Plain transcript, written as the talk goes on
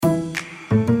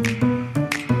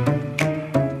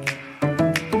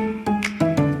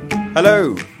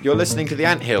Hello, you're listening to The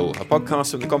Anthill, a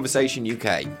podcast from The Conversation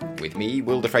UK, with me,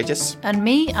 Will de Freitas. And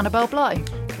me, Annabelle Bly.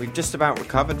 We've just about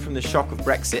recovered from the shock of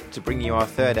Brexit to bring you our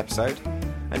third episode,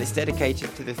 and it's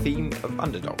dedicated to the theme of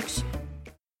underdogs.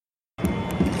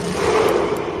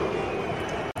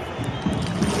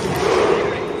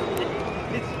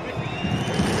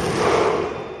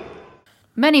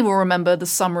 Many will remember the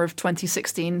summer of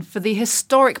 2016 for the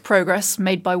historic progress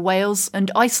made by Wales and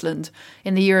Iceland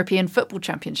in the European Football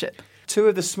Championship. Two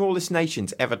of the smallest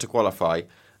nations ever to qualify,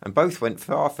 and both went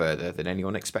far further than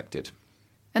anyone expected.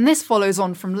 And this follows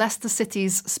on from Leicester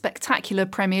City's spectacular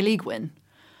Premier League win.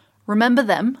 Remember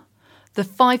them? The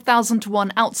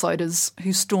 5,000-to-1 outsiders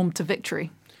who stormed to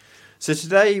victory. So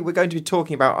today we're going to be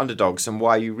talking about underdogs and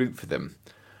why you root for them.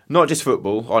 Not just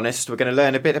football, honest, we're going to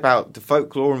learn a bit about the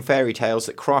folklore and fairy tales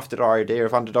that crafted our idea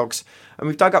of underdogs, and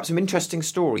we've dug up some interesting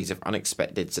stories of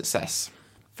unexpected success.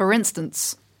 For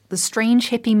instance, the strange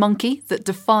hippie monkey that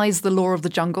defies the law of the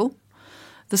jungle,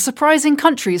 the surprising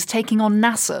countries taking on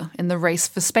NASA in the race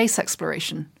for space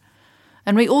exploration.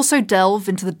 And we also delve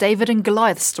into the David and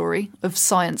Goliath story of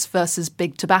science versus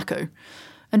big tobacco,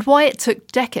 and why it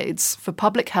took decades for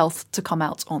public health to come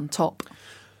out on top.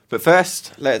 But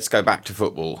first, let's go back to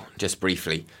football, just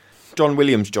briefly. John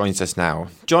Williams joins us now.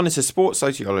 John is a sports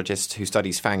sociologist who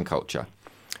studies fan culture.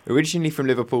 Originally from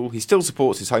Liverpool, he still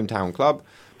supports his hometown club,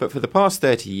 but for the past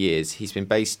 30 years, he's been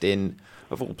based in,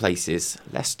 of all places,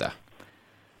 Leicester.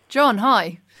 John,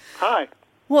 hi. Hi.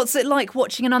 What's it like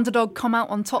watching an underdog come out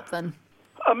on top then?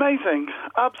 Amazing.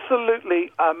 Absolutely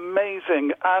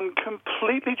amazing and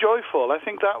completely joyful. I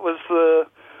think that was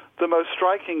the most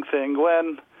striking thing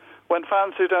when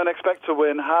fans who don't expect to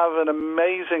win have an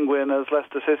amazing win as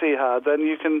Leicester City had, then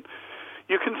you can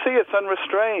see it's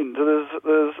unrestrained.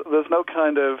 There's no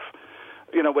kind of,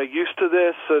 we're used to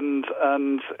this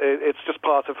and it's just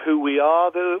part of who we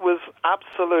are. There was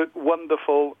absolute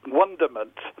wonderful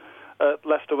wonderment at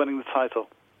Leicester winning the title.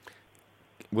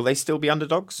 Will they still be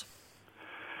underdogs?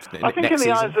 I think in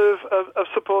the eyes of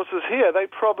supporters here, they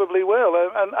probably will.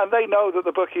 And they know that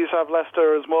the bookies have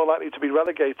Leicester as more likely to be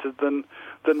relegated than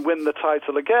win the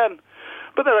title again.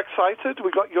 But they're excited.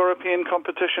 We've got European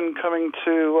competition coming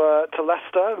to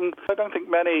Leicester. And I don't think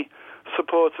many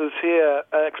supporters here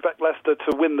expect Leicester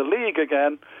to win the league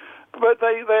again. But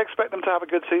they expect them to have a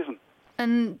good season.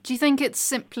 And do you think it's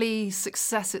simply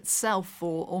success itself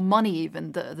or money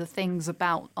even, the things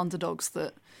about underdogs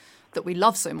that we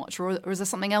love so much, or is there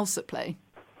something else at play?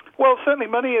 Well, certainly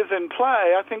money is in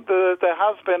play. I think there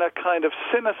has been a kind of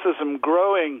cynicism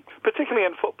growing, particularly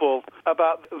in football,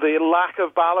 about the lack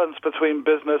of balance between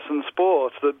business and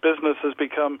sport, that business has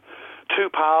become too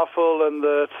powerful and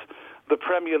that the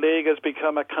Premier League has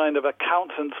become a kind of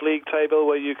accountant's league table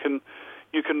where you can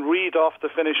read off the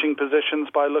finishing positions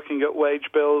by looking at wage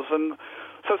bills. And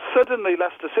so suddenly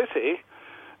Leicester City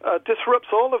disrupts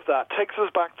all of that, takes us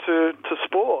back to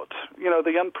sport.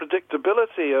 The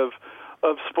unpredictability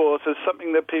of sport is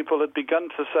something that people had begun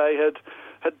to say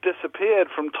had disappeared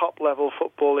from top-level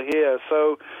football here.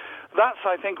 So that's,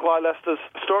 I think, why Leicester's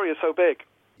story is so big.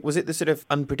 Was it the sort of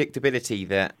unpredictability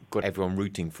that got everyone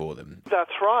rooting for them?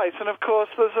 That's right. And, of course,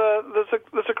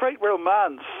 there's a great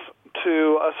romance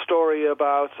to a story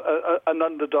about an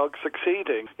underdog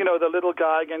succeeding. The little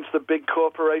guy against the big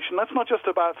corporation. That's not just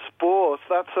about sports.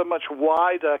 That's a much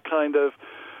wider kind of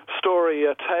story,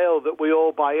 a tale that we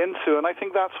all buy into. And I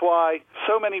think that's why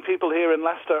so many people here in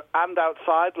Leicester and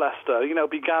outside Leicester,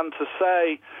 began to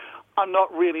say, I'm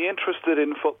not really interested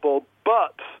in football,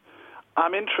 but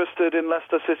I'm interested in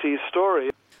Leicester City's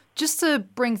story. Just to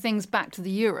bring things back to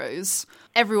the Euros,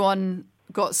 everyone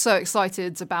got so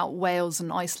excited about Wales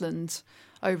and Iceland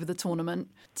over the tournament.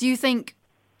 Do you think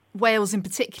Wales in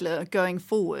particular, going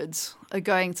forward, are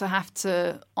going to have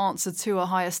to answer to a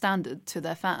higher standard to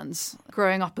their fans?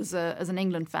 Growing up as an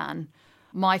England fan,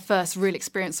 my first real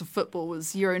experience of football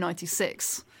was Euro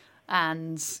 96,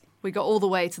 and we got all the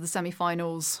way to the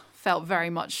semi-finals, felt very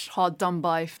much hard done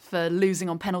by for losing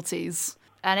on penalties,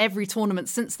 and every tournament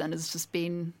since then has just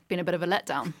been a bit of a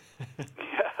letdown.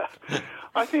 Yeah,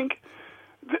 I think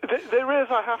there is,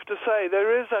 I have to say,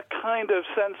 there is a kind of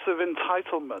sense of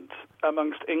entitlement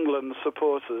amongst England's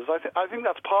supporters. I think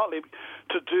that's partly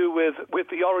to do with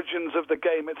the origins of the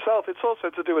game itself. It's also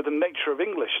to do with the nature of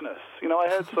Englishness. I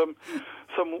heard some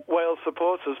Wales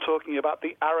supporters talking about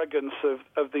the arrogance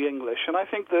of the English, and I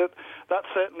think that that's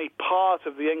certainly part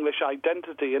of the English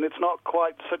identity, and it's not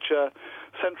quite such a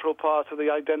central part of the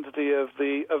identity of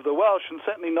the Welsh, and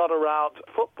certainly not around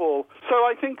football. So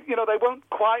I think they won't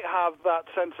quite have that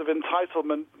sense of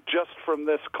entitlement just from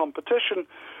this competition.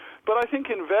 But I think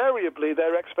invariably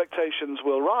their expectations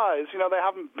will rise. You know, they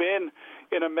haven't been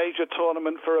in a major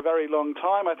tournament for a very long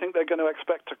time. I think they're going to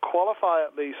expect to qualify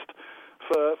at least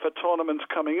for tournaments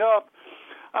coming up.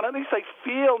 And at least they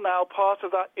feel now part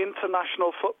of that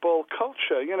international football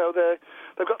culture. You know,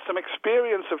 they've got some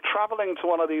experience of travelling to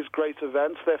one of these great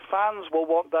events. Their fans will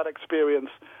want that experience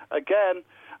again.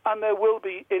 And there will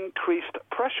be increased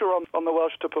pressure on the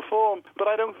Welsh to perform. But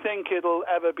I don't think it'll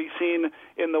ever be seen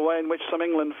in the way in which some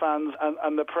England fans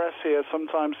and the press here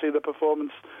sometimes see the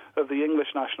performance of the English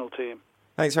national team.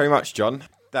 Thanks very much, John.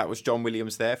 That was John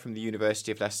Williams there from the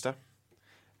University of Leicester.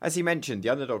 As he mentioned, the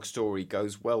underdog story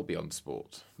goes well beyond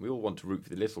sport. We all want to root for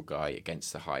the little guy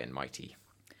against the high and mighty.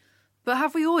 But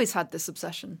have we always had this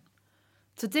obsession?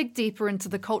 To dig deeper into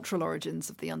the cultural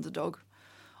origins of the underdog,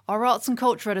 our arts and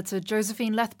culture editor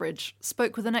Josephine Lethbridge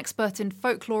spoke with an expert in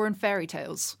folklore and fairy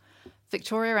tales,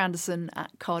 Victoria Anderson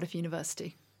at Cardiff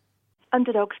University.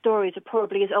 Underdog stories are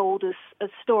probably as old as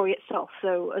story itself,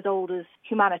 so as old as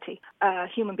humanity.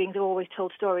 Human beings have always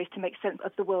told stories to make sense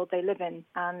of the world they live in,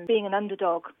 and being an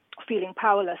underdog, feeling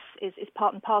powerless, is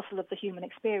part and parcel of the human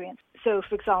experience. So,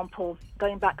 for example,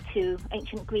 going back to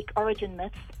ancient Greek origin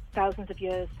myths, thousands of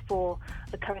years before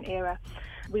the current era,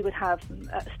 we would have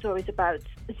stories about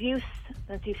Zeus,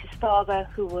 Zeus's father,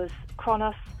 who was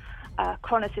Kronos,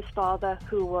 Kronos' father,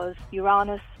 who was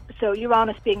Uranus. So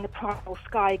Uranus being the primal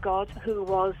sky god, who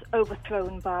was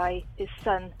overthrown by his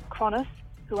son Kronos,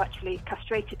 who actually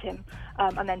castrated him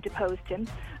and then deposed him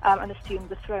and assumed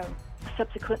the throne.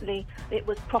 Subsequently, it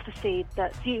was prophesied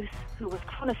that Zeus, who was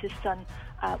Kronos' son,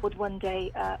 would one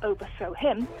day overthrow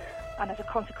him, and as a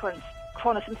consequence,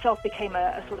 Kronos himself became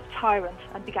a sort of tyrant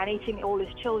and began eating all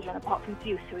his children apart from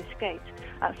Zeus, who escaped.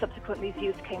 Subsequently,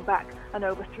 Zeus came back and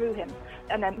overthrew him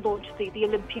and then launched the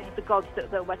Olympians, the gods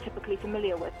that we're typically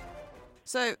familiar with.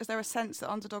 So is there a sense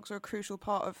that underdogs are a crucial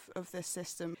part of this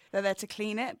system? They're there to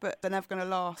clean it, but they're never going to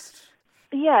last?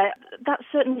 Yeah, that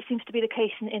certainly seems to be the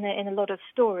case in a lot of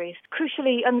stories.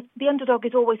 Crucially, the underdog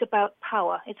is always about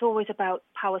power. It's always about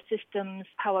power systems,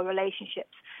 power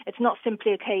relationships. It's not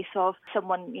simply a case of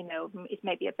someone, is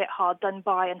maybe a bit hard done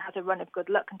by and has a run of good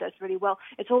luck and does really well.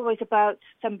 It's always about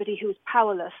somebody who's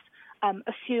powerless,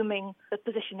 assuming the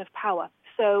position of power.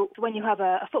 So when you have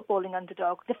a footballing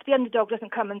underdog, if the underdog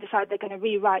doesn't come and decide they're going to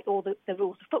rewrite all the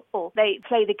rules of football, they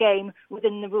play the game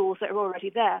within the rules that are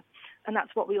already there. And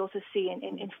that's what we also see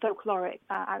in folkloric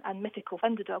and mythical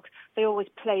underdogs. They always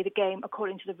play the game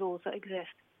according to the rules that exist.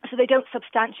 So they don't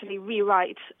substantially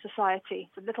rewrite society.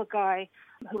 The little guy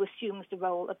who assumes the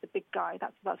role of the big guy,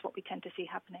 that's what we tend to see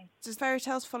happening. Does fairy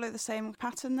tales follow the same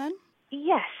pattern then?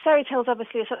 Yes, fairy tales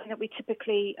obviously are something that we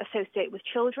typically associate with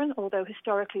children, although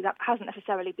historically that hasn't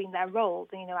necessarily been their role.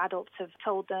 Adults have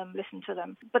told them, listened to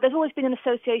them. But there's always been an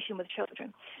association with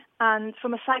children. And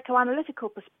from a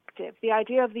psychoanalytical perspective, the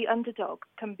idea of the underdog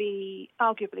can be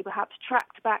arguably perhaps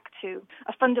tracked back to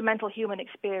a fundamental human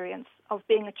experience of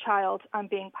being a child and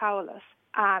being powerless.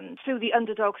 And through the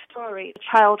underdog story, the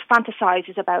child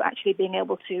fantasizes about actually being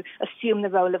able to assume the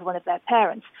role of one of their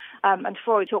parents. And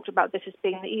Freud talked about this as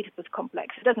being the Oedipus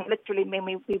complex. It doesn't literally mean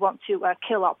we want to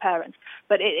kill our parents,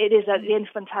 but it is the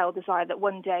infantile desire that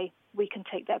one day we can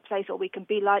take their place or we can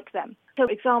be like them. So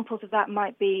examples of that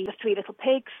might be the Three Little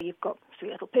Pigs. You've got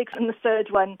Three Little Pigs, and the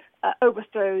third one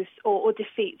overthrows or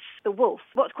defeats the wolf.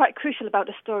 What's quite crucial about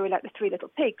a story like the Three Little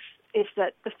Pigs is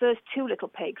that the first two little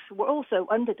pigs were also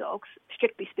underdogs,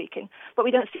 strictly speaking, but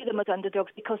we don't see them as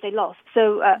underdogs because they lost.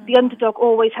 So the underdog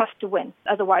always has to win,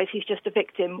 otherwise he's just a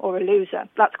victim or a loser.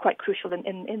 That's quite crucial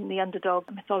in the underdog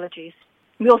mythologies.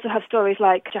 We also have stories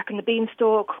like Jack and the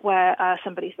Beanstalk, where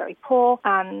somebody's very poor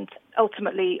and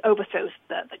ultimately overthrows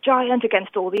the giant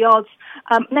against all the odds,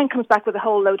 and then comes back with a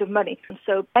whole load of money. And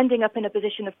so ending up in a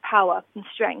position of power and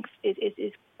strength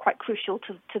is quite crucial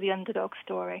to the underdog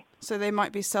story. So they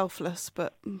might be selfless,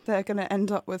 but they're going to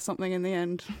end up with something in the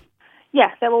end.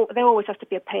 Yeah, there always has to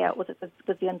be a payout with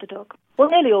the underdog. Well,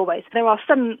 nearly always. There are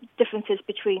some differences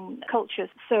between cultures.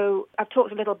 So I've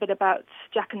talked a little bit about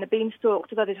Jack and the Beanstalk.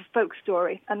 So that is a folk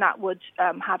story, and that would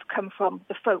have come from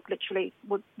the folk, literally,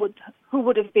 who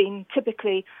would have been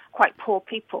typically quite poor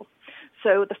people.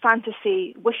 So the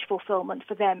fantasy wish fulfillment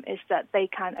for them is that they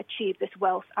can achieve this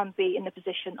wealth and be in the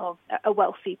position of a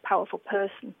wealthy, powerful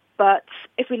person. But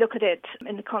if we look at it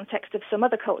in the context of some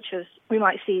other cultures, we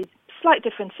might see slight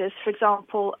differences. For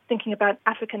example, thinking about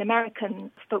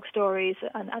African-American folk stories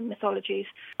and mythologies,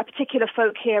 a particular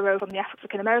folk hero from the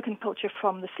African-American culture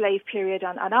from the slave period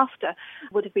and after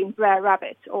would have been Brer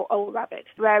Rabbit or Old Rabbit.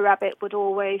 Brer Rabbit would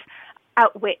always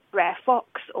outwit Brer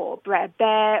Fox or Brer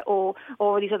Bear or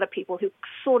these other people who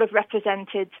sort of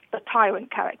represented the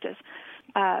tyrant characters.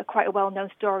 quite a well-known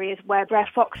story is where Brer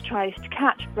Fox tries to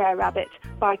catch Brer Rabbit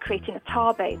by creating a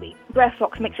tar baby. Brer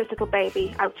Fox makes this little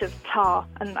baby out of tar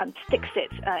and sticks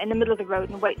it in the middle of the road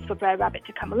and waits for Brer Rabbit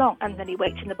to come along. And then he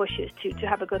waits in the bushes to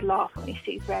have a good laugh when he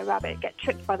sees Brer Rabbit get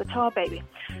tricked by the tar baby.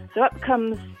 So up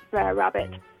comes Brer Rabbit,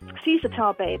 sees the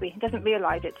tar baby, doesn't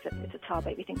realise it's a tar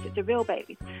baby, thinks it's a real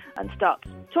baby, and starts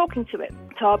talking to it.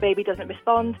 Tar baby doesn't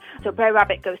respond, so Brer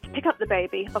Rabbit goes to pick up the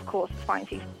baby, of course finds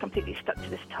he's completely stuck to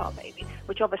this tar baby,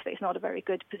 which obviously is not a very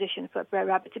good position for Brer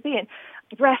Rabbit to be in.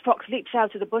 Brer Fox leaps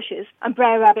out of the bushes, and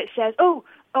Brer Rabbit says, Oh,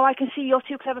 I can see you're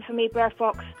too clever for me, Brer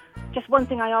Fox. Just one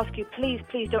thing I ask you, please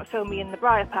don't throw me in the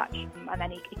briar patch. And then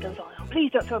he goes on,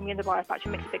 please don't throw me in the briar patch,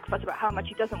 and makes a big fuss about how much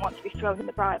he doesn't want to be thrown in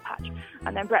the briar patch.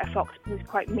 And then Brer Fox, who's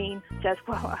quite mean, says,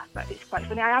 well, it's quite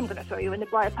funny, I am going to throw you in the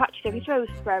briar patch. So he throws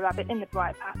Brer Rabbit in the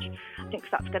briar patch, thinks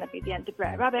that's going to be the end of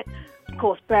Brer Rabbit. Of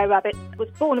course, Brer Rabbit was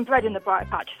born and bred in the briar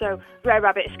patch, so Brer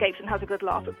Rabbit escapes and has a good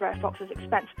laugh at Brer Fox's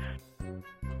expense.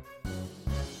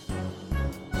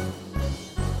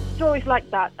 Stories like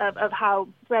that of how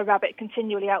Brer Rabbit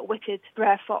continually outwitted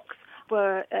Brer Fox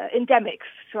were endemic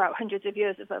throughout hundreds of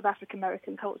years of African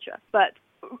American culture. But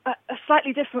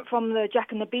slightly different from the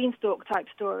Jack and the Beanstalk type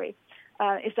story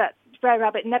is that Brer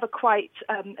Rabbit never quite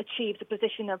achieves a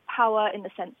position of power in the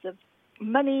sense of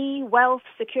money, wealth,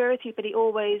 security, but he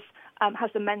always has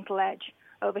the mental edge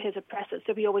over his oppressors,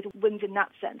 so he always wins in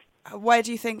that sense. Where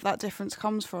do you think that difference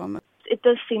comes from? It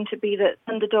does seem to be that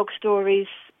underdog stories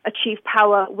achieve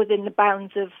power within the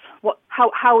bounds of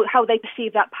how they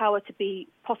perceive that power to be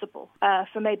possible.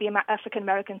 For maybe African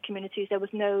American communities, there was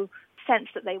no sense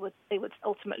that they would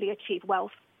ultimately achieve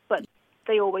wealth, but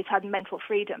they always had mental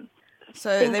freedom.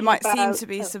 So they might seem to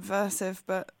be subversive,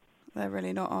 but they're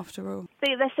really not after all.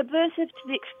 They're subversive to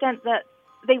the extent that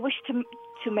they wish to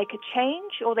make a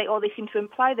change, or they seem to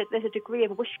imply that there's a degree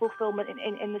of wish fulfillment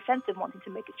in the sense of wanting to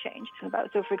make a change.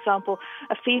 So, for example,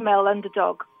 a female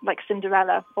underdog like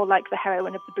Cinderella or like the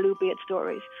heroine of the Bluebeard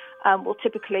stories will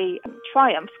typically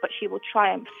triumph, but she will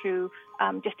triumph through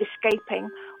just escaping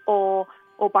or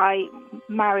by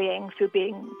marrying, through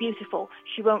being beautiful.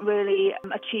 She won't really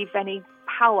achieve any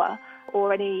power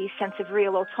or any sense of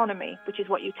real autonomy, which is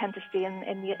what you tend to see in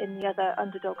the other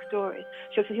underdog stories.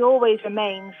 So she always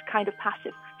remains kind of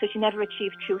passive. So she never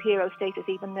achieves true hero status,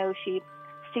 even though she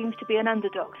seems to be an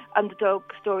underdog. Underdog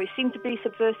stories seem to be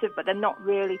subversive, but they're not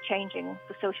really changing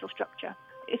the social structure.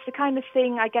 It's the kind of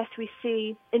thing, I guess, we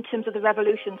see in terms of the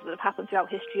revolutions that have happened throughout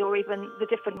history, or even the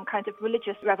different kinds of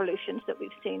religious revolutions that we've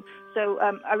seen. So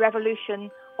a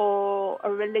revolution or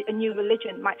a new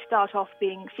religion might start off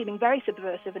feeling very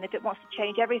subversive, and if it wants to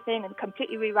change everything and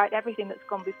completely rewrite everything that's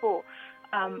gone before.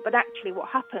 But actually what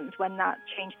happens when that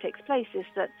change takes place is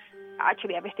that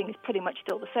actually everything is pretty much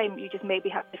still the same. You just maybe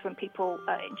have different people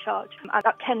in charge. And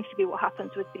that tends to be what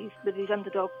happens with these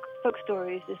underdog folk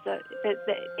stories, is that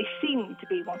they seem to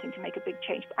be wanting to make a big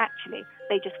change, but actually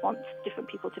they just want different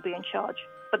people to be in charge,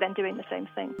 but then doing the same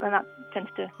thing. And that tends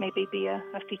to maybe be a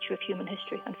feature of human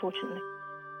history, unfortunately.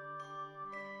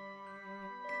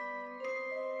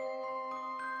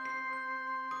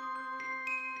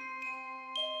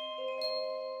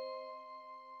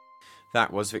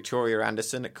 That was Victoria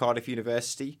Anderson at Cardiff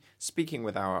University, speaking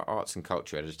with our arts and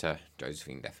culture editor,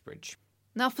 Josephine Lethbridge.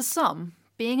 Now, for some,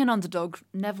 being an underdog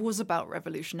never was about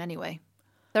revolution anyway.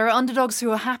 There are underdogs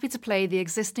who are happy to play the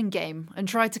existing game and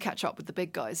try to catch up with the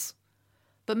big guys.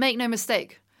 But make no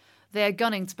mistake, they are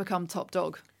gunning to become top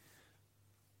dog.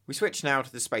 We switch now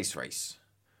to the space race.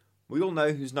 We all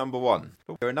know who's number one,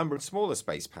 but there are a number of smaller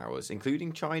space powers,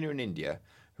 including China and India,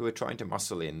 who are trying to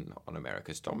muscle in on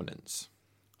America's dominance.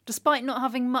 Despite not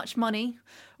having much money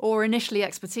or initially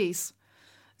expertise,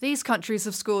 these countries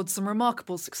have scored some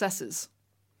remarkable successes.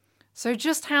 So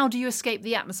just how do you escape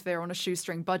the atmosphere on a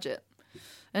shoestring budget?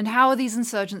 And how are these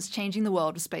insurgents changing the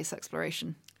world of space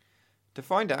exploration? To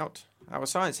find out, our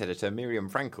science editor Miriam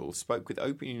Frankel spoke with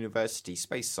Open University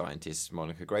space scientists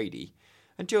Monica Grady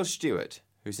and Jill Stewart,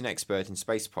 who's an expert in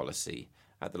space policy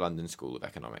at the London School of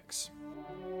Economics.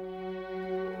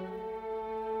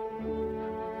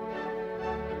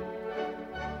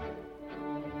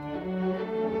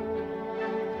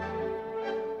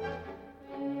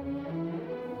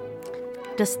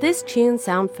 Does this tune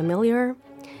sound familiar?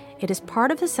 It is part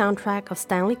of the soundtrack of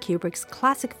Stanley Kubrick's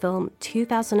classic film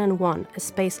 2001: A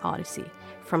Space Odyssey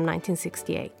from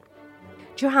 1968.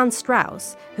 Johann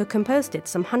Strauss, who composed it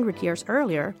some 100 years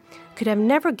earlier, could have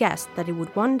never guessed that it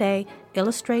would one day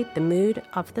illustrate the mood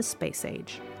of the space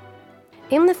age.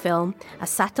 In the film, a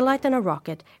satellite and a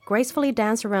rocket gracefully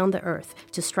dance around the Earth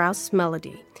to Strauss's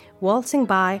melody, waltzing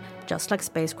by just like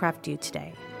spacecraft do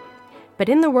today. But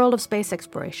in the world of space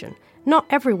exploration, not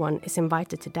everyone is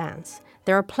invited to dance.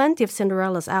 There are plenty of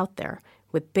Cinderellas out there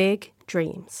with big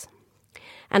dreams.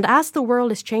 And as the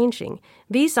world is changing,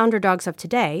 these underdogs of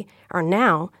today are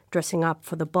now dressing up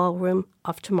for the ballroom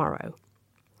of tomorrow.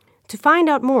 To find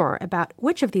out more about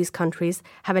which of these countries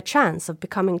have a chance of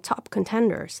becoming top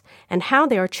contenders and how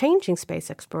they are changing space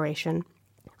exploration,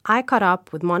 I caught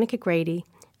up with Monica Grady,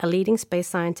 a leading space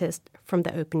scientist from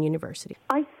the Open University.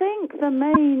 I think the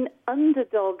main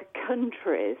underdog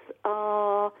countries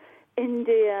are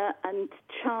India and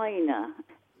China.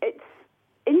 It's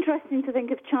interesting to think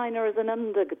of China as an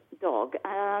underdog,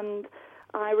 and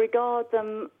I regard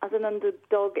them as an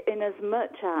underdog in as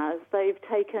much as they've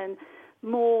taken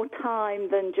more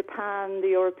time than Japan, the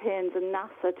Europeans and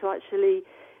NASA to actually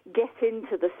get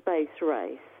into the space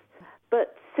race.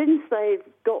 But since they've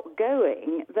got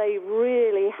going, they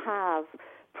really have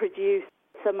produced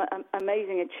some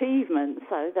amazing achievements.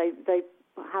 So they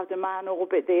had a man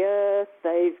orbit the Earth,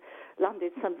 they've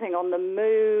landed something on the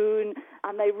moon,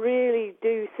 and they really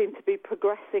do seem to be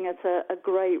progressing at a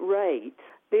great rate.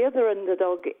 The other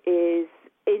underdog is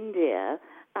India,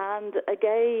 and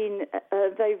again,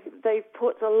 they've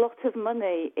put a lot of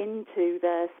money into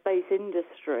their space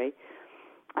industry,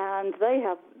 and they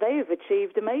have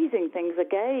achieved amazing things.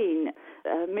 Again,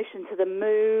 a mission to the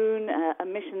moon, a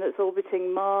mission that's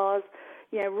orbiting Mars.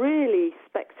 Really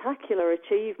spectacular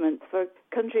achievements for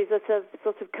countries that have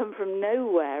sort of come from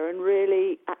nowhere and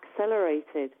really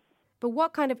accelerated. But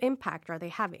what kind of impact are they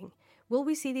having? Will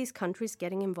we see these countries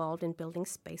getting involved in building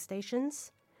space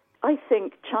stations? I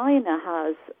think China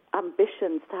has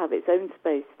ambitions to have its own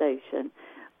space station.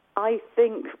 I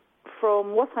think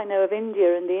from what I know of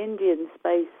India and the Indian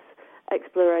space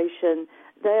exploration,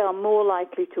 they are more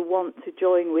likely to want to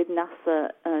join with NASA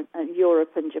and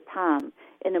Europe and Japan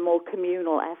in a more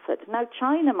communal effort. Now,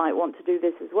 China might want to do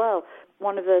this as well.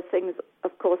 One of the things,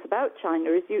 of course, about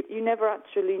China is you never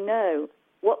actually know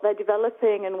what they're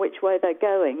developing and which way they're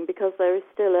going, because there is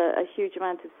still a huge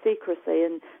amount of secrecy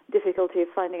and difficulty of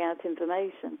finding out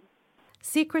information.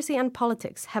 Secrecy and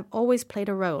politics have always played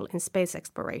a role in space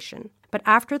exploration. But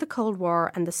after the Cold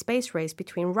War and the space race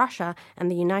between Russia and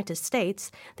the United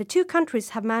States, the two countries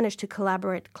have managed to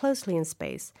collaborate closely in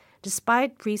space,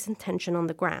 despite recent tension on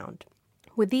the ground.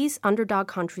 With these underdog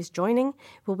countries joining,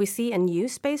 will we see a new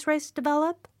space race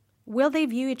develop? Will they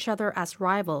view each other as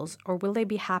rivals, or will they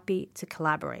be happy to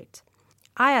collaborate?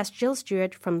 I asked Jill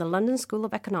Stewart from the London School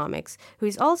of Economics, who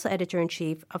is also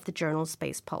editor-in-chief of the journal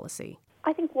Space Policy.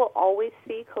 I think we'll always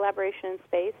see collaboration in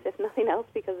space, if nothing else,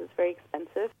 because it's very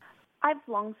expensive. I've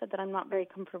long said that I'm not very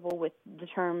comfortable with the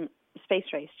term space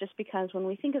race, just because when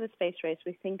we think of the space race,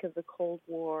 we think of the Cold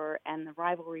War and the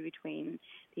rivalry between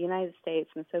the United States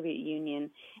and the Soviet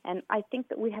Union. And I think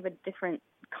that we have a different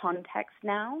context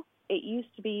now. It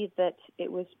used to be that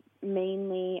it was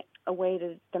mainly a way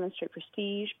to demonstrate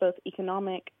prestige, both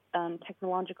economic,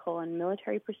 technological, and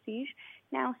military prestige.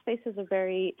 Now space is a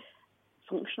very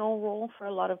functional role for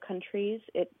a lot of countries.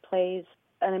 It plays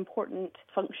an important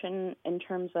function in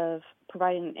terms of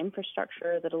providing an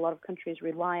infrastructure that a lot of countries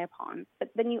rely upon.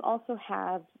 But then you also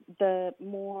have the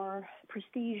more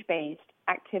prestige-based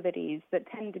activities that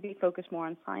tend to be focused more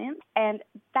on science. And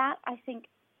that, I think,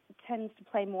 tends to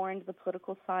play more into the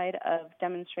political side of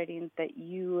demonstrating that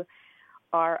you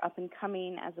are up and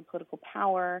coming as a political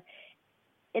power.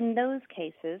 In those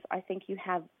cases, I think you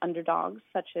have underdogs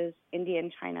such as India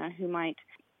and China who might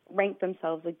rank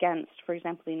themselves against, for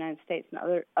example, the United States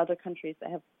and other countries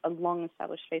that have a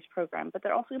long-established space program, but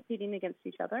they're also competing against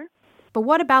each other. But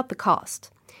what about the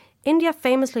cost? India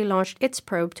famously launched its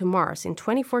probe to Mars in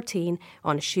 2014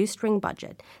 on a shoestring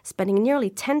budget, spending nearly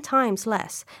 10 times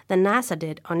less than NASA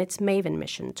did on its Maven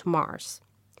mission to Mars.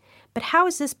 But how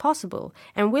is this possible,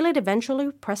 and will it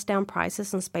eventually press down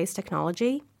prices on space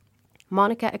technology?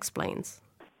 Monica explains.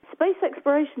 Space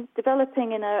exploration is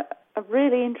developing in a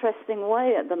really interesting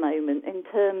way at the moment in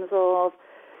terms of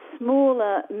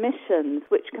smaller missions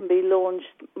which can be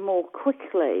launched more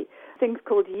quickly, things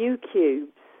called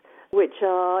U-cubes, which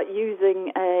are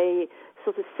using a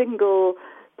sort of single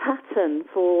pattern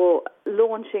for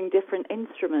launching different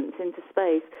instruments into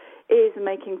space, is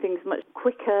making things much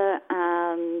quicker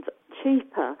and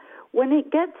cheaper. When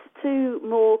it gets to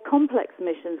more complex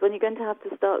missions, when you're going to have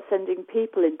to start sending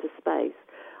people into space,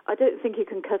 I don't think you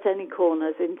can cut any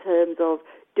corners in terms of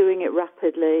doing it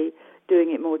rapidly,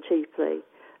 doing it more cheaply.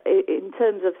 In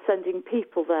terms of sending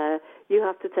people there, you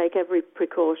have to take every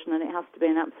precaution, and it has to be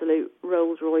an absolute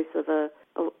Rolls Royce of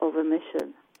a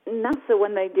mission. NASA,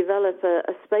 when they develop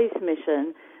a space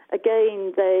mission,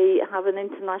 again, they have an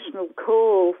international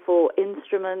call for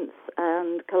instruments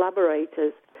and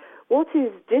collaborators. What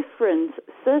is different,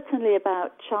 certainly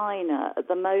about China at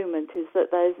the moment, is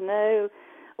that there's no,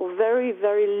 or very,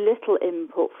 very little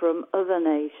input from other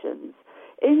nations.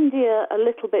 India, a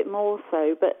little bit more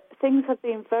so, but things have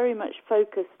been very much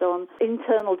focused on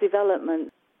internal development.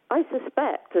 I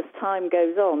suspect as time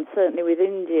goes on, certainly with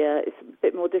India, it's a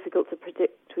bit more difficult to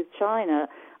predict with China.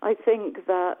 I think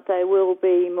that there will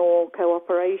be more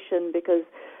cooperation because,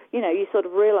 you sort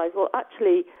of realise, well,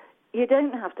 actually, you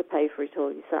don't have to pay for it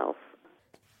all yourself.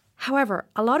 However,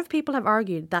 a lot of people have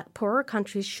argued that poorer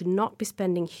countries should not be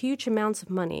spending huge amounts of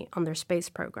money on their space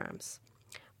programs.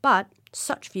 But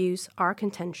such views are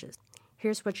contentious.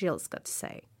 Here's what Jill's got to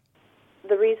say.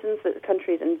 The reasons that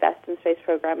countries invest in space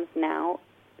programs now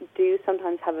do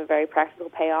sometimes have a very practical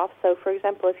payoff. So, for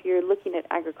example, if you're looking at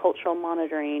agricultural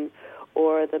monitoring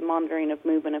or the monitoring of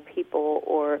movement of people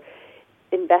or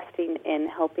investing in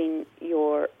helping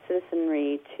your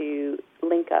citizenry to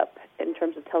link up in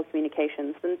terms of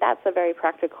telecommunications, then that's a very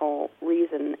practical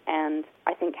reason and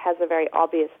I think has a very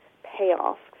obvious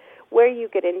payoff. Where you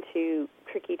get into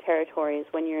tricky territories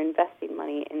when you're investing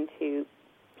money into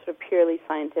sort of purely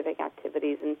scientific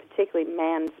activities, and particularly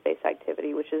manned space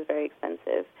activity, which is very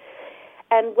expensive.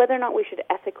 And whether or not we should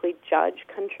ethically judge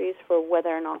countries for whether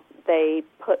or not they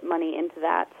put money into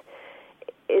that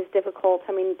is difficult.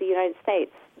 I mean, the United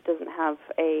States doesn't have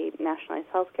a nationalized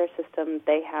healthcare system.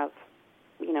 They have,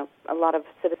 a lot of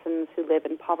citizens who live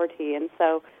in poverty. And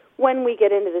so when we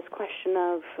get into this question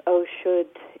of, should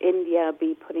India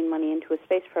be putting money into a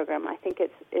space program, I think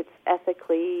it's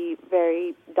ethically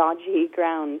very dodgy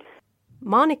ground.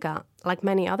 Monica, like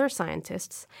many other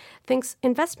scientists, thinks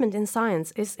investment in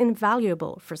science is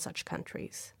invaluable for such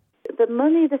countries. The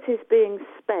money that is being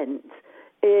spent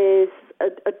is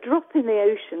a drop in the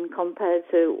ocean compared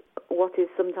to what is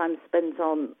sometimes spent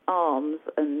on arms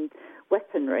and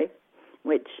weaponry,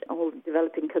 which all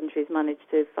developing countries manage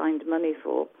to find money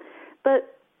for.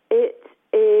 But it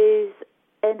is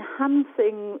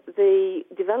enhancing the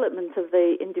development of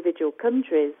the individual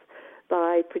countries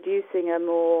by producing a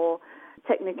more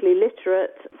technically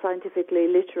literate, scientifically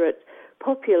literate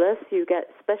populace. You get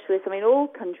specialists. I mean, all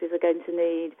countries are going to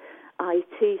need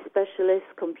IT specialists,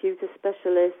 computer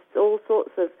specialists, all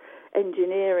sorts of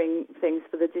engineering things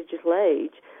for the digital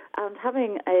age. And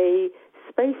having a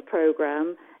space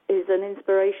program is an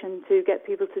inspiration to get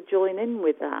people to join in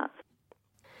with that.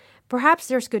 Perhaps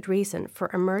there's good reason for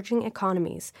emerging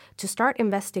economies to start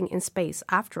investing in space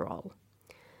after all.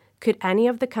 Could any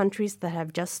of the countries that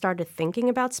have just started thinking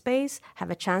about space have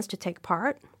a chance to take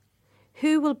part?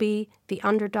 Who will be the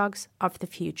underdogs of the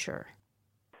future?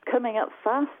 Coming up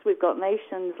fast, we've got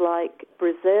nations like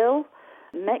Brazil,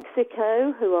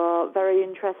 Mexico, who are very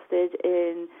interested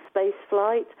in space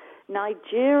flight.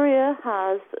 Nigeria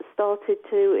has started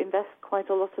to invest quite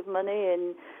a lot of money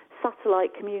in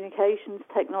satellite communications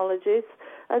technologies.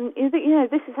 And,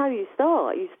 this is how you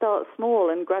start. You start small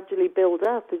and gradually build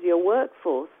up as your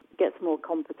workforce gets more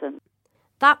competent.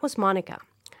 That was Monica.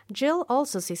 Jill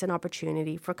also sees an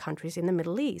opportunity for countries in the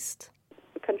Middle East.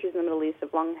 Countries in the Middle East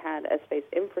have long had a space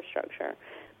infrastructure,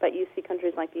 but you see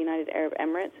countries like the United Arab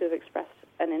Emirates who have expressed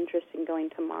an interest in going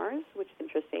to Mars, which is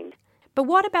interesting. But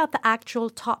what about the actual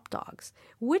top dogs?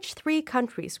 Which 3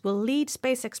 countries will lead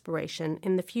space exploration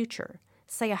in the future,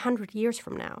 say 100 years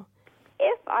from now?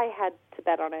 If I had to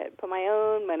bet on it, put my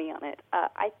own money on it,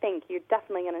 I think you're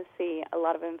definitely going to see a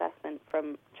lot of investment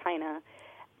from China.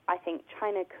 I think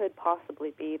China could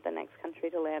possibly be the next country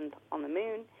to land on the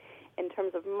moon. In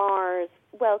terms of Mars,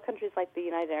 well, countries like the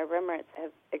United Arab Emirates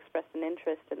have expressed an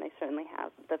interest, and they certainly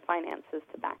have the finances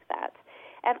to back that.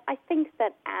 And I think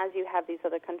that as you have these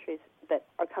other countries that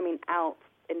are coming out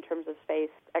in terms of space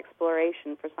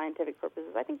exploration for scientific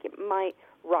purposes, I think it might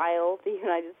rile the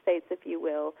United States, if you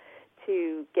will,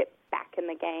 to get back in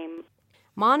the game.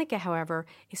 Monica, however,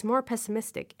 is more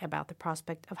pessimistic about the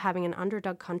prospect of having an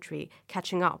underdog country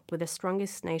catching up with the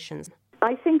strongest nations.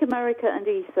 I think America and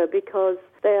ESA, because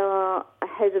they are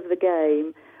ahead of the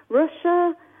game.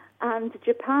 Russia and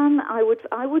Japan, I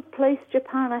would place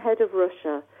Japan ahead of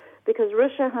Russia, because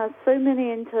Russia has so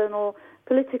many internal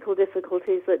political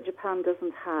difficulties that Japan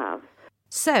doesn't have.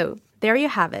 So, there you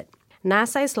have it.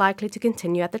 NASA is likely to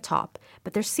continue at the top,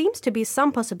 but there seems to be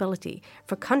some possibility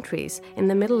for countries in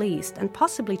the Middle East and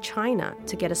possibly China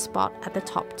to get a spot at the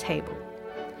top table.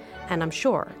 And I'm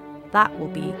sure that will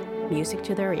be music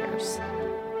to their ears.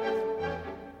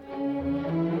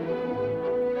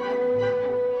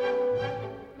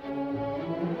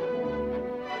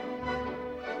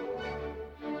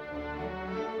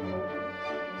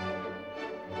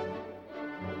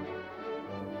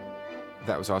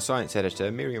 That was our science editor,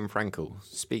 Miriam Frankel,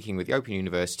 speaking with the Open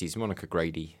University's Monica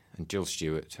Grady and Jill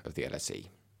Stewart of the LSE.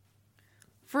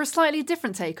 For a slightly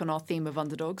different take on our theme of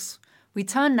underdogs, we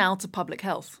turn now to public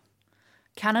health.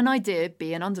 Can an idea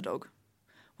be an underdog?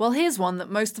 Well, here's one that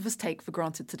most of us take for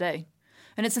granted today,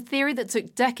 and it's a theory that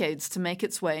took decades to make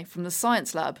its way from the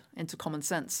science lab into common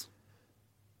sense.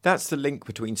 That's the link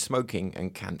between smoking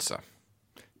and cancer.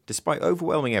 Despite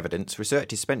overwhelming evidence,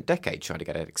 researchers spent decades trying to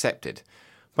get it accepted.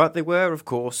 But they were, of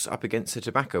course, up against the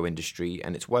tobacco industry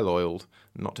and its well-oiled,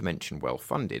 not to mention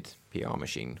well-funded, PR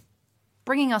machine.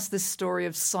 Bringing us this story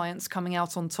of science coming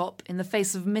out on top in the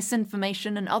face of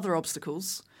misinformation and other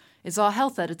obstacles is our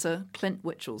health editor, Clint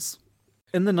Witchells.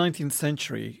 In the 19th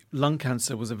century, lung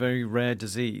cancer was a very rare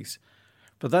disease.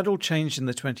 But that all changed in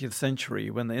the 20th century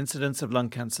when the incidence of lung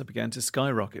cancer began to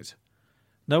skyrocket.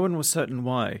 No one was certain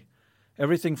why.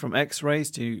 Everything from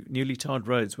X-rays to newly tarred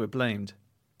roads were blamed.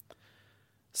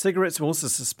 Cigarettes were also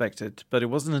suspected, but it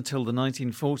wasn't until the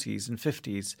 1940s and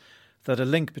 50s that a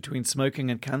link between smoking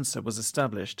and cancer was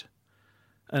established.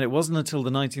 And it wasn't until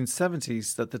the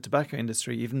 1970s that the tobacco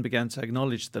industry even began to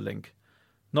acknowledge the link,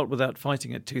 not without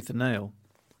fighting it tooth and nail.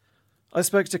 I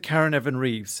spoke to Karen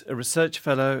Evan-Reeves, a research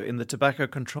fellow in the Tobacco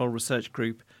Control Research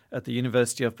Group at the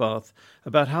University of Bath,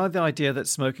 about how the idea that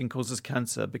smoking causes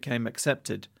cancer became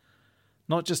accepted,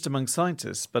 not just among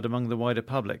scientists, but among the wider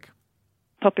public.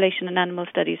 Population and animal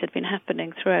studies had been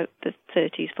happening throughout the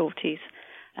 30s, 40s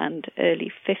and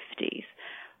early 50s.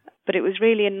 But it was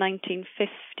really in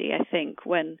 1950, I think,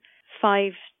 when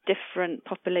 5 different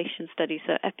population studies,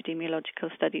 so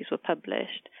epidemiological studies, were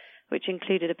published, which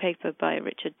included a paper by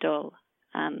Richard Doll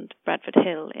and Bradford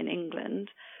Hill in England,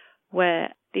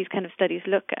 where these kind of studies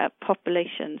look at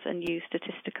populations and use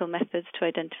statistical methods to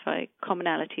identify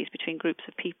commonalities between groups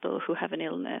of people who have an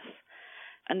illness.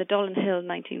 And the Doll and Hill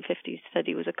 1950s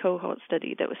study was a cohort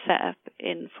study that was set up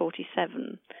in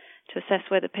 1947 to assess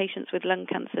whether patients with lung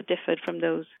cancer differed from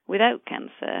those without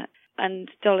cancer. And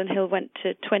Doll and Hill went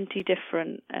to 20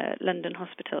 different London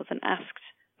hospitals and asked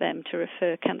them to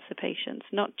refer cancer patients,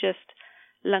 not just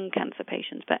lung cancer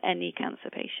patients, but any cancer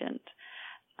patient.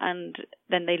 And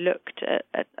then they looked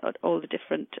at all the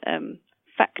different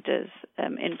factors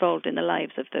involved in the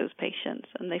lives of those patients.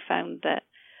 And they found that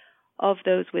of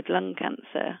those with lung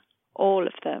cancer, all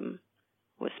of them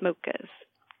were smokers.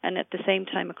 And at the same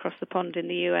time, across the pond in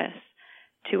the US,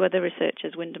 2 other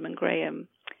researchers, Wyndham and Graham,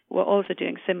 were also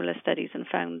doing similar studies and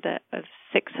found that of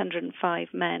 605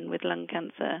 men with lung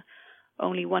cancer,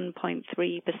 only 1.3%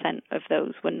 of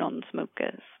those were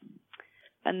non-smokers.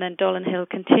 And then Doll and Hill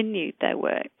continued their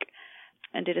work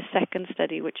and did a second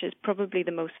study, which is probably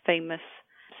the most famous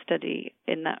study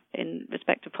in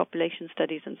respect of population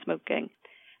studies and smoking.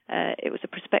 It was a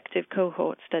prospective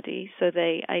cohort study, so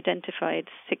they identified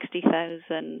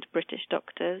 60,000 British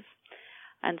doctors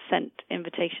and sent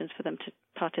invitations for them to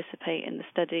participate in the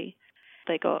study.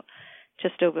 They got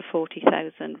just over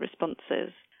 40,000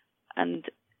 responses. And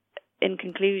in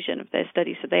conclusion of their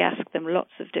study, so they asked them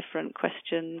lots of different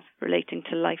questions relating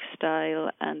to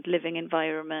lifestyle and living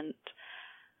environment,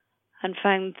 and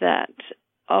found that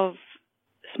of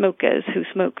smokers who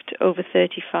smoked over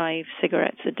 35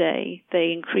 cigarettes a day,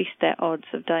 they increased their odds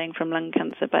of dying from lung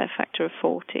cancer by a factor of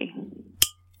 40.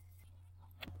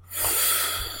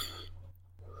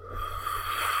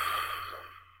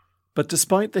 But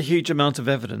despite the huge amount of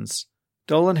evidence,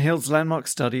 Doll and Hill's landmark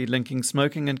study linking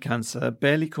smoking and cancer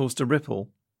barely caused a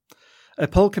ripple. A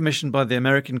poll commissioned by the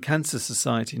American Cancer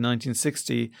Society in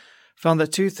 1960 found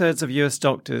that 2/3 of US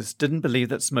doctors didn't believe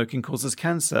that smoking causes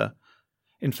cancer.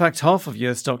 In fact, half of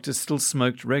US doctors still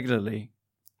smoked regularly.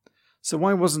 So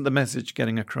why wasn't the message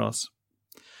getting across?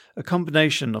 A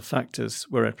combination of factors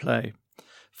were at play.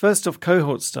 First off,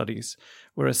 cohort studies,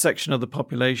 where a section of the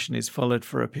population is followed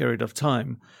for a period of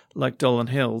time, like Doll and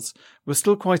Hill's, was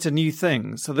still quite a new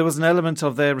thing, so there was an element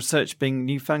of their research being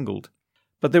newfangled.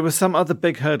 But there were some other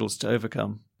big hurdles to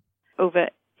overcome. Over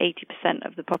 80%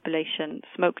 of the population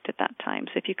smoked at that time.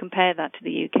 So if you compare that to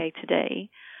the UK today,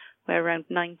 where around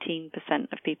 19%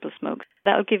 of people smoke,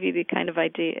 that'll give you the kind of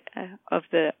idea of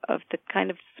the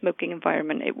kind of smoking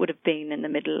environment it would have been in the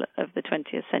middle of the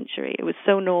 20th century. It was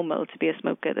so normal to be a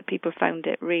smoker that people found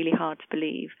it really hard to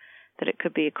believe that it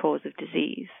could be a cause of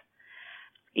disease.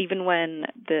 Even when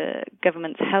the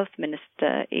government's health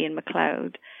minister, Ian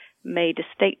MacLeod, made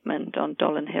a statement on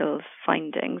Doll and Hill's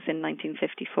findings in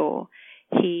 1954,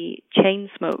 he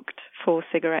chain-smoked 4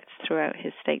 cigarettes throughout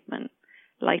his statement,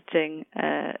 lighting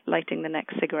the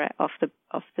next cigarette off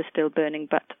the still burning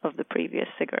butt of the previous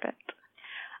cigarette.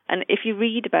 And if you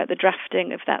read about the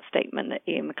drafting of that statement that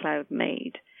Ian MacLeod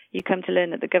made, you come to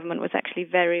learn that the government was actually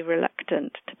very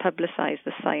reluctant to publicise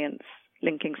the science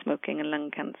linking smoking and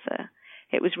lung cancer.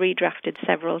 it was redrafted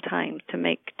several times to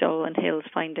make Dole and Hill's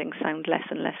findings sound less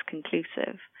and less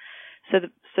conclusive. So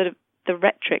the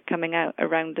rhetoric coming out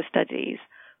around the studies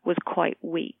was quite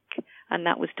weak, and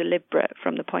that was deliberate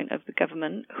from the point of the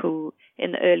government, who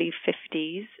in the early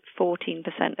 50s, 14%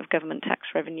 of government tax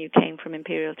revenue came from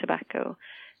Imperial Tobacco.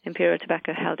 Imperial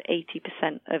Tobacco held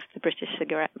 80% of the British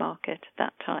cigarette market at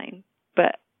that time.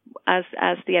 But as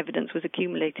the evidence was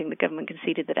accumulating, the government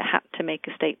conceded that it had to make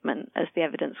a statement as the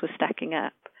evidence was stacking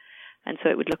up. And so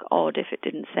it would look odd if it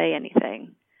didn't say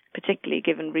anything, particularly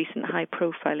given recent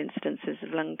high-profile instances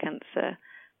of lung cancer.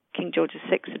 King George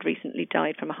VI had recently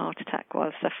died from a heart attack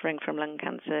while suffering from lung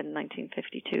cancer in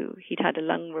 1952. He'd had a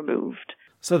lung removed.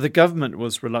 So the government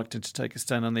was reluctant to take a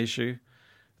stand on the issue.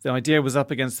 The idea was up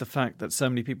against the fact that so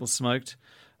many people smoked,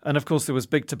 and of course there was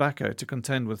big tobacco to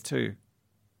contend with too.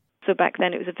 So back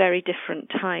then it was a very different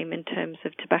time in terms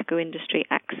of tobacco industry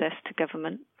access to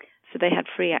government. So they had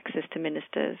free access to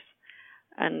ministers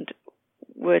and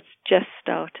were just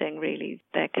starting really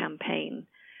their campaign.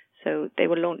 So they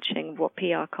were launching what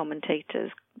PR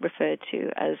commentators referred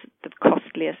to as the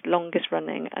costliest, longest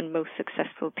running and most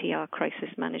successful PR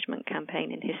crisis management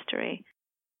campaign in history.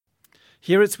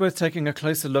 Here it's worth taking a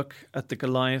closer look at the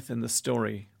Goliath in the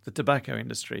story, the tobacco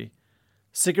industry.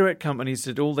 Cigarette companies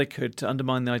did all they could to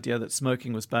undermine the idea that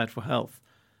smoking was bad for health.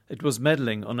 It was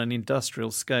meddling on an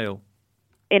industrial scale.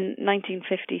 In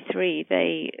 1953,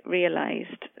 they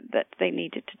realized that they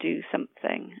needed to do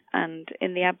something, and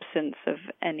in the absence of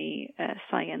any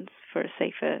science for a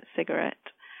safer cigarette,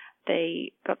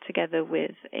 they got together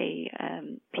with a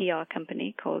PR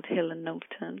company called Hill and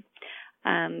Knowlton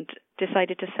and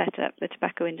decided to set up the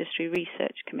Tobacco Industry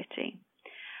Research Committee.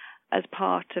 As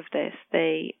part of this,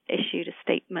 they issued a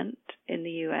statement in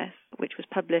the US, which was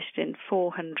published in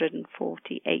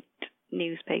 448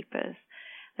 newspapers.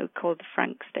 They were called the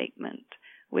Frank Statement,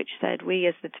 which said, we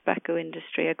as the tobacco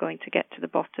industry are going to get to the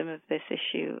bottom of this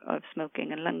issue of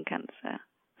smoking and lung cancer.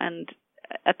 And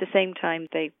at the same time,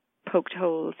 they poked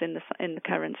holes in the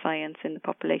current science, in the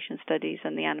population studies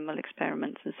and the animal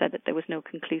experiments, and said that there was no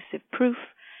conclusive proof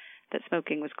that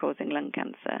smoking was causing lung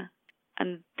cancer.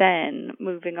 And then,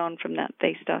 moving on from that,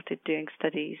 they started doing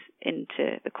studies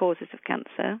into the causes of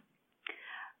cancer.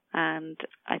 And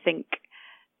I think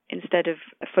instead of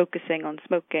focusing on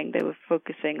smoking, they were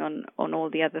focusing on all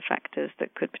the other factors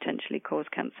that could potentially cause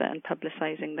cancer and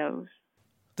publicizing those.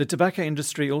 The tobacco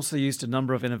industry also used a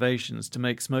number of innovations to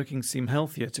make smoking seem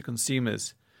healthier to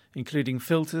consumers, including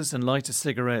filters and lighter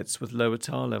cigarettes with lower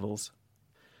tar levels.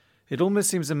 It almost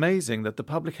seems amazing that the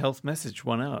public health message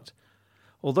won out.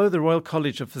 Although the Royal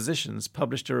College of Physicians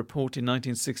published a report in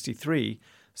 1963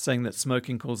 saying that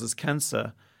smoking causes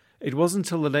cancer, it wasn't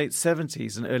until the late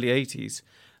 70s and early 80s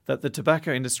that the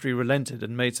tobacco industry relented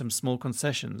and made some small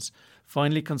concessions,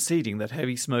 finally conceding that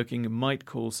heavy smoking might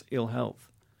cause ill health.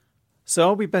 So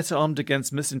are we better armed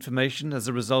against misinformation as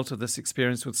a result of this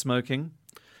experience with smoking?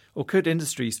 Or could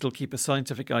industry still keep a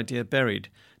scientific idea buried,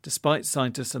 despite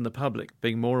scientists and the public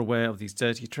being more aware of these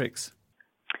dirty tricks?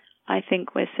 I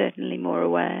think we're certainly more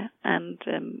aware and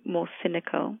more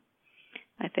cynical,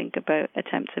 I think, about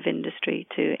attempts of industry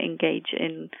to engage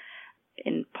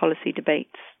in policy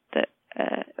debates that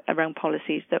around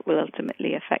policies that will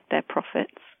ultimately affect their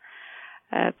profits.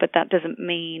 But that doesn't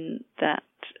mean that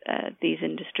these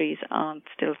industries aren't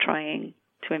still trying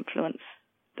to influence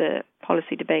the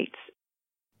policy debates.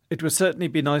 It would certainly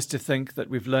be nice to think that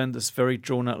we've learned this very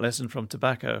drawn-out lesson from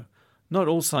tobacco. Not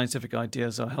all scientific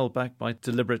ideas are held back by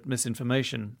deliberate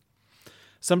misinformation.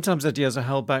 Sometimes ideas are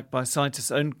held back by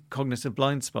scientists' own cognitive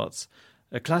blind spots.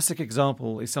 A classic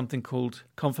example is something called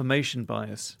confirmation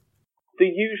bias. The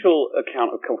usual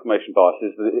account of confirmation bias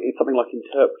is that it's something like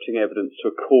interpreting evidence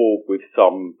to accord with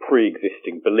some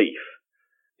pre-existing belief.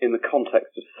 In the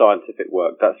context of scientific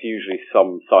work, that's usually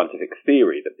some scientific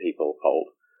theory that people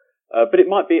hold. But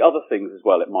it might be other things as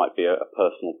well. It might be a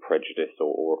personal prejudice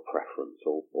or a preference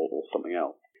or something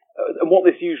else. And what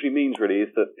this usually means really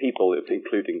is that people,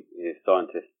 including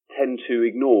scientists, tend to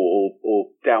ignore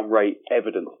or downrate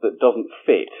evidence that doesn't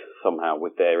fit somehow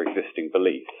with their existing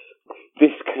beliefs.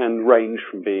 This can range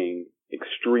from being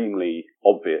extremely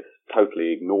obvious,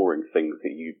 totally ignoring things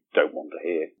that you don't want to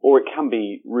hear, or it can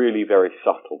be really very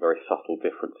subtle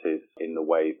differences in the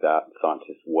way that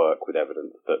scientists work with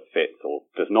evidence that fits or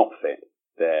does not fit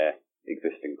their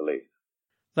existing beliefs.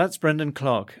 That's Brendan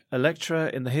Clark, a lecturer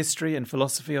in the history and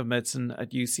philosophy of medicine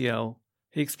at UCL.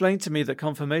 He explained to me that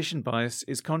confirmation bias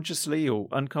is consciously or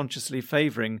unconsciously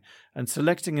favouring and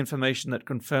selecting information that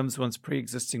confirms one's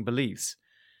pre-existing beliefs.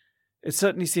 It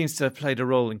certainly seems to have played a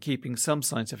role in keeping some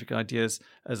scientific ideas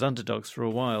as underdogs for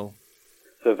a while.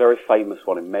 So a very famous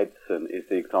one in medicine is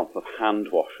the example of hand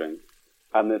washing.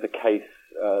 And there's a case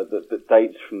that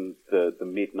dates from the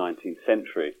mid-19th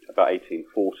century, about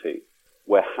 1840,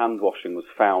 where hand washing was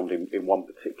found in one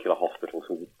particular hospital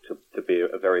to be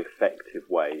a very effective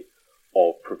way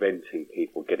of preventing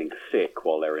people getting sick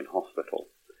while they're in hospital.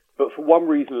 But for one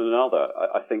reason or another,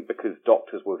 I think because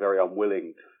doctors were very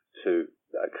unwilling to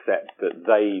accept that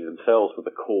they themselves were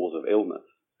the cause of illness,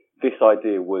 this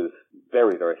idea was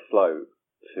very, very slow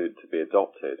to be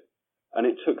adopted. And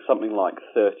it took something like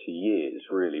 30 years,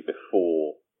 really,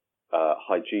 before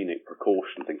hygienic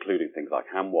precautions, including things like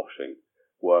hand washing,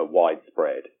 were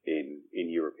widespread in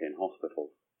European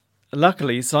hospitals.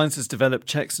 Luckily, science has developed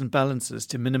checks and balances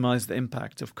to minimise the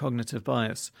impact of cognitive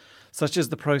bias, such as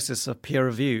the process of peer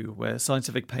review, where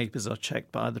scientific papers are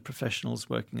checked by other professionals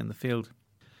working in the field.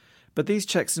 But these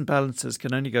checks and balances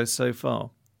can only go so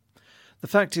far. The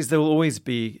fact is there will always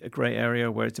be a grey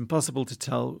area where it's impossible to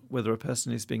tell whether a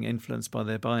person is being influenced by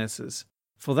their biases.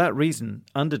 For that reason,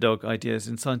 underdog ideas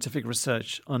in scientific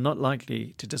research are not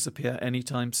likely to disappear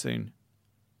anytime soon.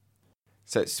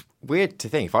 So it's weird to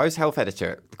think, if I was health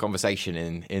editor at The Conversation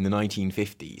in the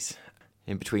 1950s,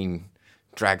 in between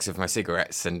drags of my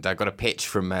cigarettes, and I got a pitch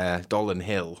from Dolan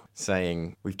Hill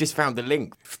saying, "We've just found the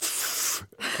link.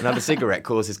 Another cigarette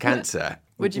causes cancer."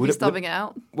 Would you be stubbing it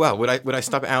out? Well, would I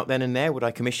stub it out then and there? Would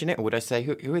I commission it? Or would I say,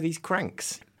 who are these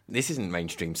cranks? This isn't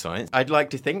mainstream science. I'd like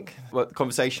to think, The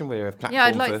Conversation, we're a platform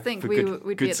I'd like to think we'd be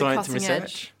at the science cutting and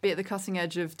research. edge. Be at the cutting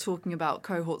edge of talking about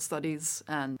cohort studies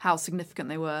and how significant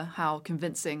they were, how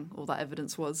convincing all that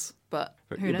evidence was. But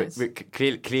who knows? But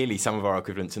clearly some of our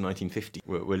equivalents in 1950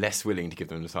 were less willing to give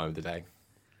them the time of the day.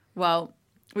 Well,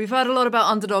 we've heard a lot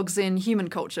about underdogs in human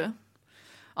culture,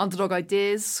 underdog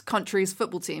ideas, countries,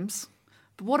 football teams.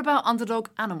 But what about underdog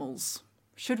animals?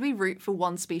 Should we root for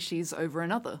one species over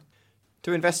another?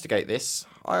 To investigate this,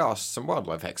 I asked some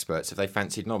wildlife experts if they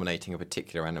fancied nominating a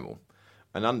particular animal,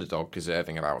 an underdog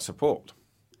deserving of our support.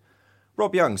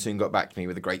 Rob Young soon got back to me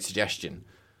with a great suggestion.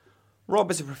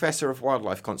 Rob is a professor of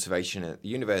wildlife conservation at the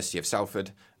University of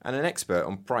Salford and an expert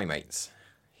on primates.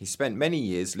 He spent many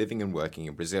years living and working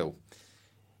in Brazil.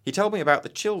 He told me about the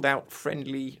chilled-out,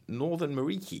 friendly northern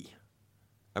mariki,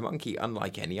 a monkey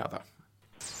unlike any other.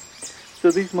 So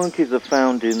these monkeys are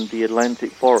found in the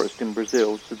Atlantic forest in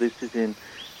Brazil. So this is in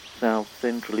south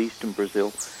central eastern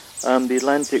Brazil. The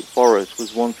Atlantic forest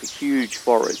was once a huge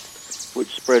forest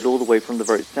which spread all the way from the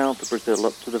very south of Brazil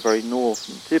up to the very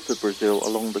northern tip of Brazil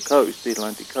along the coast, the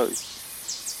Atlantic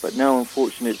coast. But now,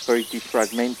 unfortunately, it's very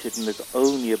defragmented and there's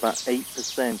only about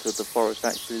 8% of the forest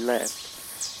actually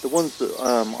left. The ones that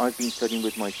I've been studying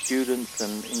with my students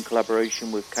and in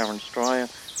collaboration with Karen Stryer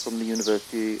from the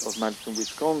University of Madison,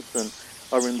 Wisconsin,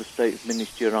 are in the state of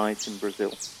Minas Gerais in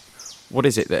Brazil. What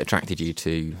is it that attracted you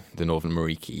to the northern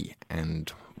mariki,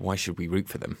 and why should we root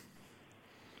for them?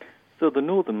 So the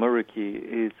northern mariki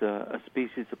is a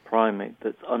species of primate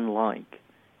that's unlike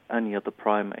any other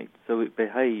primate. So it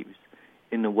behaves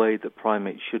in a way that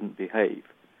primates shouldn't behave.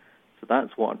 So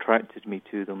that's what attracted me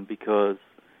to them, because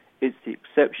it's the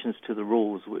exceptions to the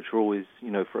rules which are always,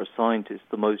 for a scientist,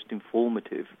 the most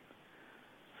informative.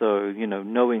 So,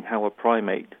 knowing how a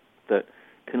primate that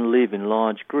can live in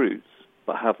large groups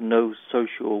but have no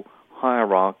social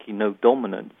hierarchy, no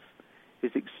dominance,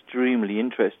 is extremely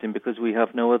interesting, because we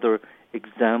have no other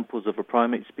examples of a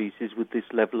primate species with this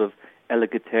level of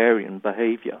egalitarian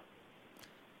behavior.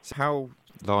 So how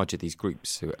large are these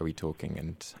groups? Are we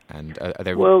talking? And are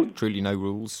there truly no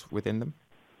rules within them?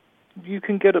 You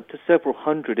can get up to several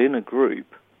hundred in a group,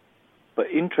 but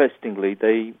interestingly,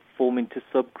 they form into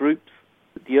subgroups.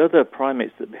 The other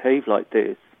primates that behave like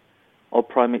this are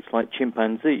primates like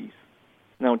chimpanzees.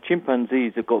 Now,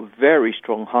 chimpanzees have got very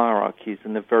strong hierarchies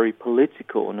and they're very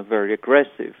political and are very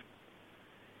aggressive,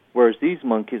 whereas these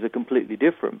monkeys are completely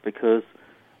different because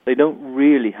they don't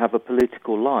really have a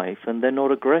political life and they're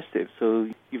not aggressive. So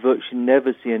you virtually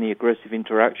never see any aggressive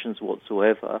interactions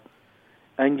whatsoever,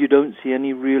 and you don't see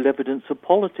any real evidence of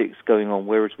politics going on,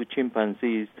 whereas with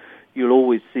chimpanzees, you'll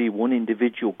always see one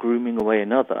individual grooming away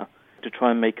another to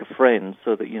try and make a friend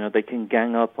so that, they can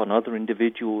gang up on other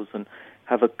individuals and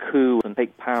have a coup and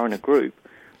take power in a group.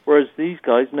 Whereas these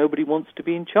guys, nobody wants to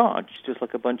be in charge. It's just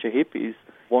like a bunch of hippies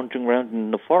wandering around in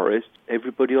the forest,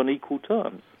 everybody on equal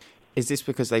terms. Is this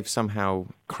because they've somehow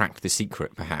cracked the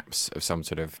secret, perhaps, of some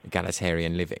sort of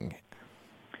egalitarian living?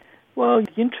 Well,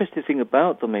 the interesting thing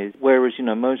about them is, whereas,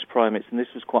 most primates, and this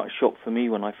was quite a shock for me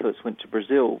when I first went to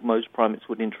Brazil, most primates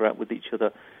would interact with each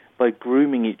other by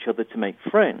grooming each other to make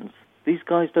friends. These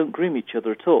guys don't groom each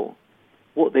other at all.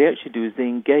 What they actually do is they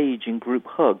engage in group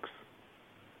hugs.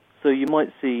 So you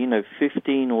might see,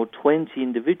 15 or 20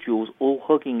 individuals all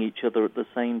hugging each other at the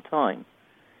same time.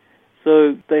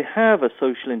 So they have a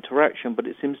social interaction, but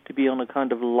it seems to be on a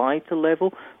kind of lighter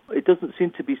level. It doesn't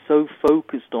seem to be so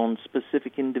focused on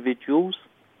specific individuals,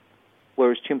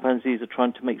 whereas chimpanzees are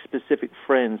trying to make specific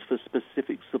friends for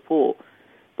specific support.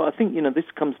 But I think, this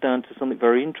comes down to something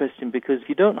very interesting, because if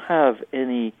you don't have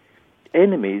any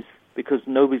enemies because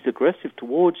nobody's aggressive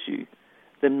towards you,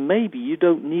 then maybe you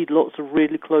don't need lots of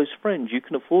really close friends. You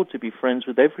can afford to be friends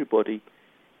with everybody,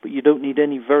 but you don't need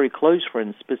any very close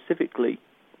friends specifically.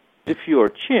 If you're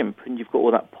a chimp and you've got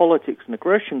all that politics and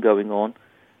aggression going on,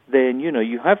 then,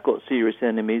 you have got serious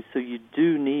enemies, so you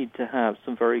do need to have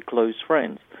some very close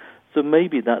friends. So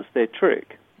maybe that's their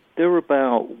trick. They're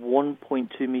about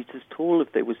 1.2 meters tall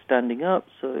if they were standing up,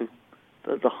 so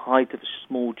at the height of a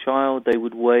small child, they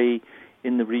would weigh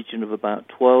in the region of about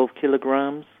 12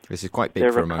 kilograms. This is quite big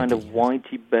They're for a monkey. They're a kind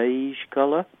of whitey beige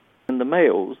color, and the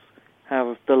males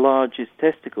have the largest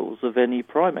testicles of any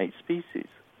primate species.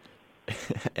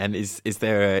 And is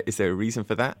there a reason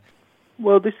for that?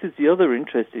 Well, this is the other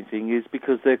interesting thing, is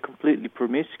because they're completely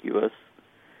promiscuous.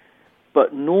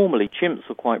 But normally chimps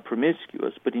are quite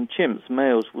promiscuous, but in chimps,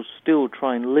 males will still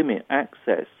try and limit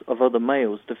access of other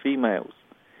males to females.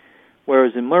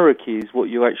 Whereas in murikis, what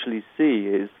you actually see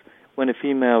is when a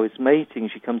female is mating,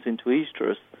 she comes into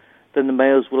estrus, then the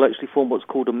males will actually form what's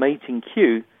called a mating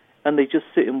queue, and they just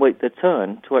sit and wait their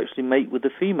turn to actually mate with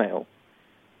the female,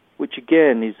 which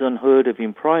again is unheard of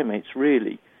in primates,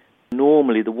 really.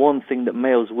 Normally, the one thing that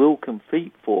males will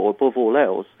compete for, above all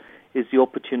else, is the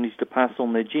opportunity to pass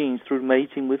on their genes through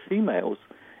mating with females.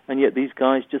 And yet these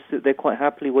guys just sit there quite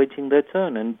happily waiting their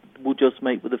turn and will just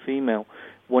mate with a female,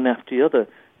 one after the other.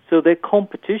 So their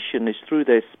competition is through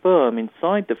their sperm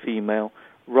inside the female,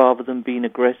 rather than being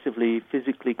aggressively,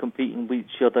 physically competing with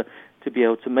each other to be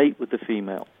able to mate with the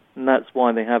female. And that's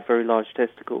why they have very large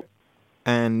testicles.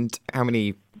 And how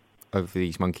many of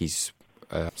these monkeys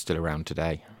are still around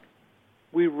today?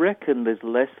 We reckon there's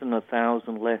less than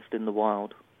 1,000 left in the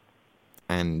wild.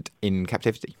 And in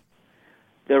captivity?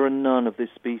 There are none of this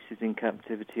species in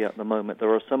captivity at the moment.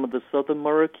 There are some of the southern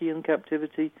muriki in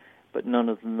captivity, but none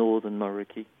of the northern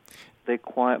muriki. They're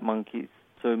quiet monkeys.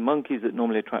 So monkeys that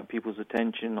normally attract people's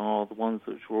attention are the ones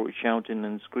that are always shouting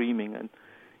and screaming. And,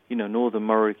 northern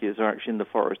murikis are actually in the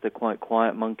forest. They're quite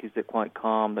quiet monkeys. They're quite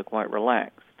calm. They're quite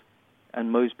relaxed.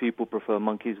 And most people prefer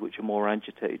monkeys which are more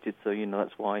agitated. So,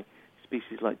 that's why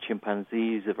species like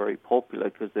chimpanzees are very popular,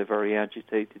 because they're very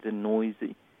agitated and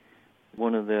noisy.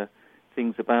 One of the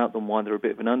things about them, why they're a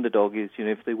bit of an underdog, is,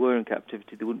 if they were in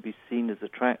captivity, they wouldn't be seen as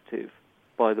attractive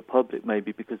by the public,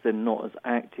 maybe because they're not as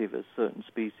active as certain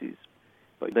species.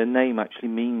 But their name actually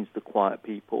means the quiet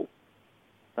people.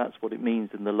 That's what it means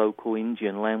in the local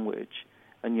Indian language.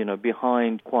 And,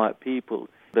 behind quiet people,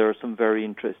 there are some very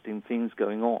interesting things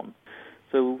going on.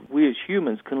 So we as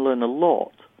humans can learn a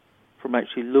lot from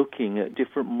actually looking at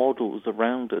different models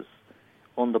around us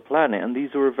on the planet. And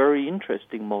these are a very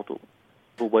interesting model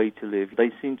of a way to live.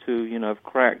 They seem to, have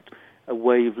cracked a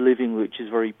way of living which is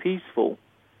very peaceful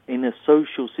in a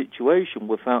social situation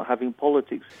without having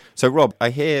politics. So, Rob, I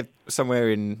hear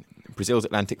somewhere in Brazil's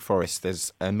Atlantic forest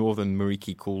there's a northern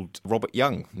muriki called Robert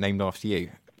Young, named after you.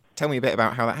 Tell me a bit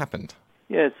about how that happened.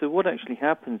 Yeah, so what actually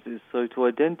happens is, to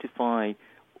identify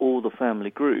all the family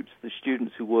groups, the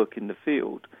students who work in the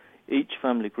field, each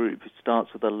family group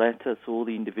starts with a letter, so all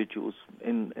the individuals,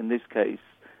 in this case,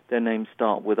 their names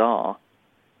start with R.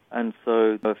 And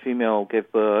so a female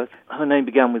gave birth, her name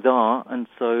began with R, and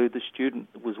so the student,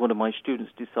 was one of my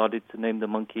students, decided to name the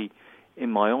monkey in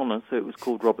my honor, so it was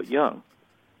called Robert Young.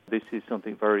 This is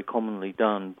something very commonly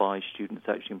done by students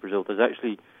actually in Brazil. There's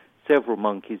actually several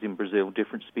monkeys in Brazil,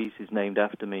 different species named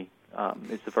after me.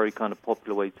 It's a very kind of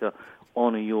popular way to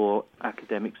honor your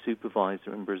academic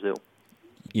supervisor in Brazil.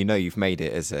 You've made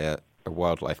it as a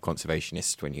wildlife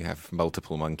conservationist when you have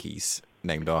multiple monkeys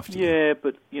named after you. Yeah,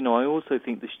 but, I also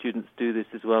think the students do this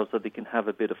as well so they can have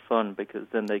a bit of fun, because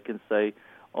then they can say,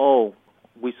 oh,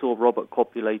 we saw Robert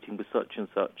copulating with such and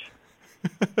such,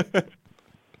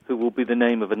 who will be the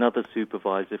name of another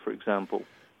supervisor, for example.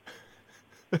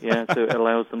 Yeah, so it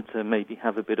allows them to maybe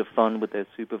have a bit of fun with their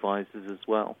supervisors as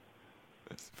well.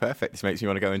 That's perfect. This makes me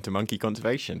want to go into monkey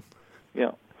conservation.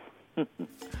 Yeah.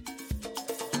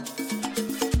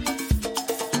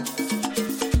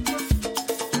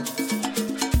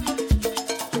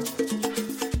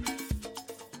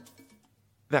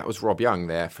 That was Rob Young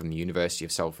there from the University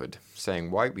of Salford,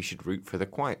 saying why we should root for the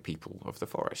quiet people of the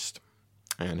forest.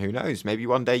 And who knows, maybe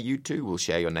one day you too will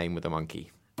share your name with a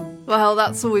monkey. Well,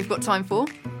 that's all we've got time for.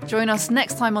 Join us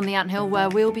next time on The Anthill, where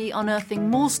we'll be unearthing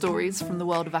more stories from the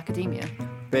world of academia.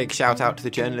 Big shout out to the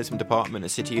journalism department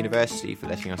at City University for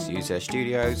letting us use their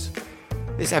studios.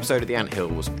 This episode of The Anthill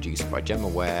was produced by Gemma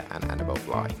Ware and Annabelle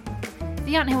Bly.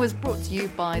 The Anthill is brought to you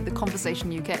by The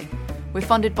Conversation UK. We're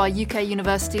funded by UK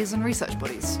universities and research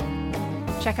bodies.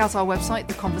 Check out our website,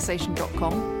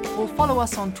 theconversation.com, or follow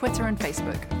us on Twitter and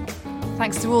Facebook.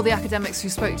 Thanks to all the academics who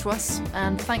spoke to us,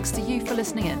 and thanks to you for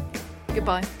listening in.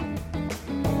 Goodbye.